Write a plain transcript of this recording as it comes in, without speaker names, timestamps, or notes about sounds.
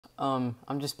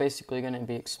I'm just basically going to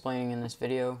be explaining in this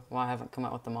video why I haven't come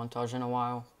out with the montage in a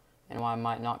while and why I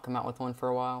might not come out with one for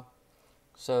a while.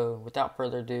 So without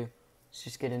further ado, let's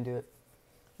just get into it.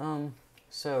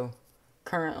 So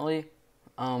currently,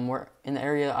 we're in the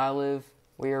area I live.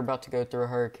 We are about to go through a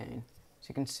hurricane. As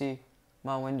you can see,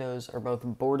 my windows are both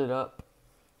boarded up.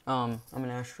 I'm an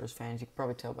Astros fan, as you can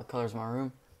probably tell by the colors of my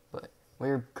room. But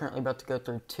we're currently about to go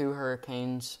through 2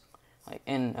 hurricanes, like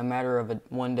in a matter of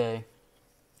one day.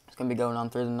 It's gonna be going on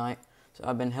through the night. So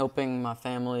I've been helping my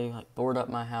family like board up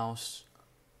my house,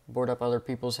 board up other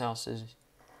people's houses,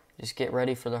 just get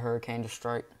ready for the hurricane to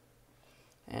strike.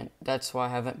 And that's why I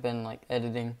haven't been like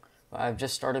editing. But I've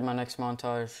just started my next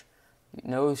montage.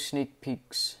 No sneak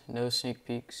peeks, no sneak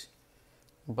peeks.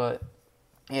 But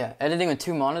yeah, editing with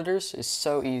 2 monitors is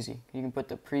so easy. You can put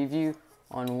the preview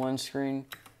on one screen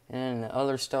and the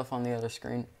other stuff on the other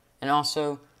screen. And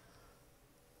also,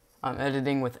 I'm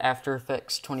editing with After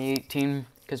Effects 2018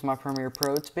 because my Premiere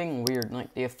Pro, it's being weird.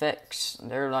 Like the effects,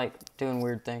 they're like doing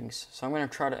weird things. So I'm going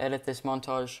to try to edit this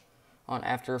montage on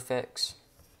After Effects.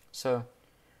 So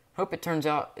hope it turns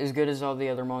out as good as all the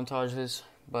other montages,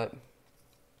 but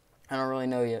I don't really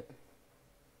know yet.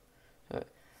 So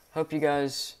hope you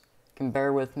guys can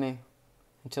bear with me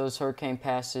until this hurricane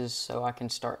passes so I can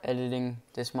start editing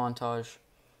this montage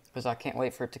because I can't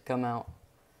wait for it to come out.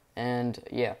 And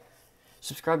yeah,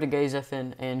 subscribe to Gaze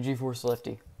FN and GeForce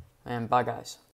Lefty. And bye guys.